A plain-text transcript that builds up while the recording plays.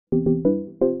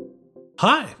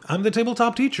Hi, I'm the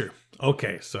Tabletop teacher.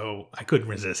 Okay, so I couldn't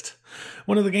resist.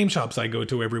 One of the game shops I go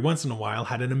to every once in a while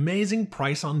had an amazing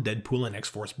price on Deadpool and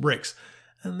X-Force bricks,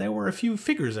 and there were a few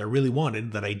figures I really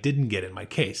wanted that I didn't get in my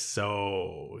case,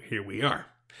 so here we are.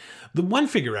 The one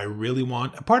figure I really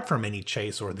want, apart from any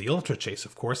chase or the Ultra Chase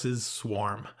of course, is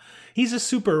Swarm. He's a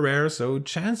super rare, so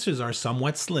chances are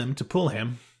somewhat slim to pull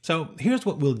him. So here's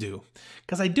what we'll do.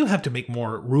 Because I do have to make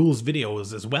more rules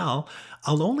videos as well,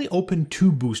 I'll only open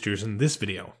 2 boosters in this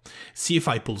video. See if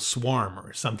I pull Swarm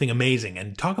or something amazing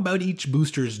and talk about each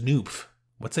booster's Noopff.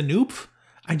 What's a Noopff?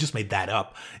 I just made that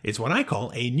up. It's what I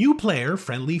call a new player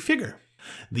friendly figure.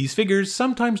 These figures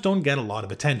sometimes don't get a lot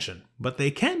of attention, but they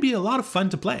can be a lot of fun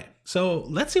to play. So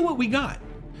let's see what we got.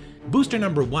 Booster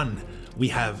number 1, we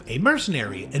have a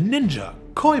Mercenary, a Ninja,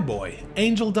 Koi Boy,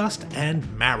 Angel Dust,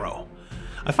 and Marrow.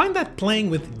 I find that playing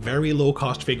with very low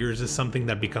cost figures is something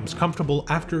that becomes comfortable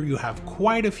after you have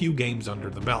quite a few games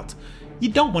under the belt. You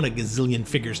don't want a gazillion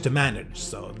figures to manage,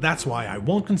 so that's why I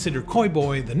won't consider Koi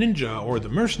Boy, the Ninja, or the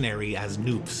Mercenary as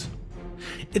Nooppffs.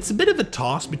 It's a bit of a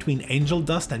toss between Angel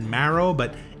Dust and Marrow,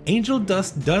 but Angel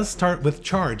Dust does start with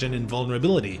Charge and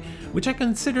Invulnerability, which I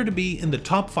consider to be in the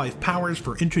top 5 powers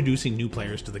for introducing new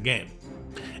players to the game.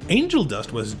 Angel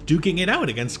Dust was duking it out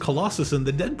against Colossus in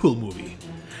the Deadpool movie.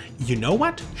 You know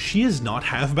what? She is not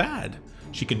half bad.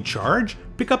 She can charge,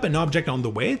 pick up an object on the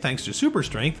way thanks to super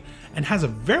strength, and has a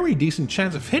very decent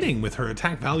chance of hitting with her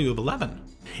attack value of 11.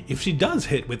 If she does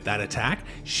hit with that attack,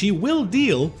 she will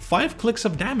deal 5 clicks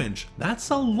of damage. That's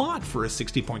a lot for a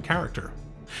 60-point character.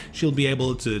 She'll be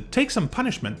able to take some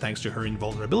punishment thanks to her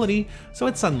invulnerability, so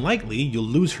it's unlikely you'll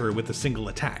lose her with a single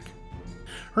attack.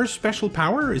 Her special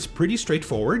power is pretty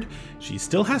straightforward. She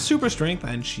still has super strength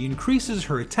and she increases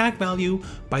her attack value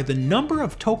by the number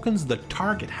of tokens the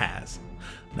target has.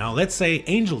 Now let's say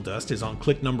Angel Dust is on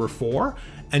click number 4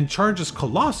 and charges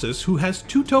Colossus, who has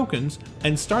 2 tokens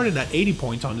and started at 80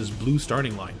 points on his blue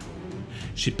starting line.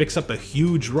 She picks up a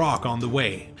huge rock on the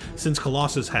way. Since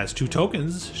Colossus has 2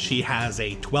 tokens, she has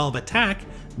a 12 attack,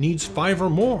 needs 5 or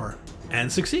more, and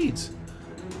succeeds.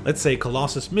 Let's say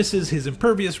Colossus misses his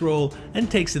impervious roll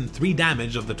and takes in 3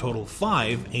 damage of the total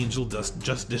 5 Angel Dust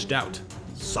just dished out.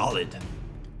 Solid.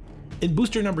 In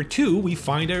booster number 2, we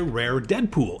find a rare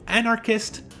Deadpool,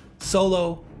 Anarchist,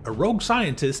 Solo, a Rogue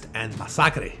Scientist, and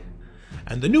Massacre.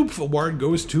 And the Noopff award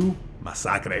goes to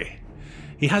Massacre.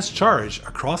 He has Charge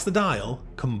across the dial,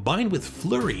 combined with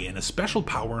Flurry and a special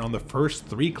power on the first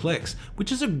 3 clicks,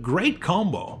 which is a great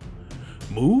combo.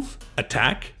 Move,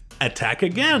 attack, attack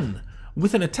again!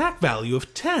 With an attack value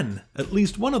of 10, at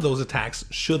least one of those attacks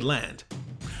should land.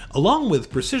 Along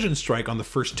with Precision Strike on the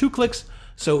first 2 clicks,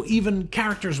 so even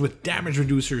characters with damage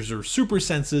reducers or super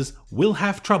senses will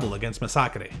have trouble against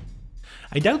Massacre.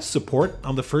 I doubt support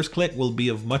on the first click will be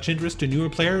of much interest to newer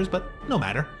players, but no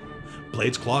matter.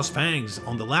 Blades, Claws, Fangs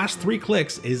on the last 3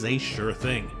 clicks is a sure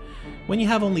thing. When you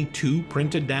have only 2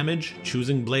 printed damage,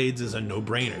 choosing Blades is a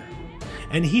no-brainer.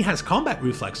 And he has combat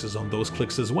reflexes on those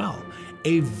clicks as well.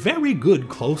 A very good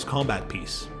close combat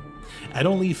piece. At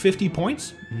only 50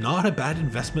 points, not a bad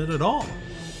investment at all.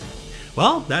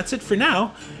 Well, that's it for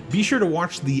now. Be sure to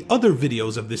watch the other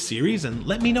videos of this series and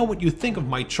let me know what you think of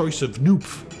my choice of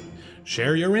Noopff.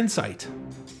 Share your insight.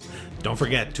 Don't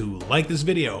forget to like this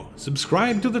video,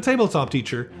 subscribe to the Tabletop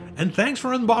Teacher, and thanks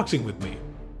for unboxing with me.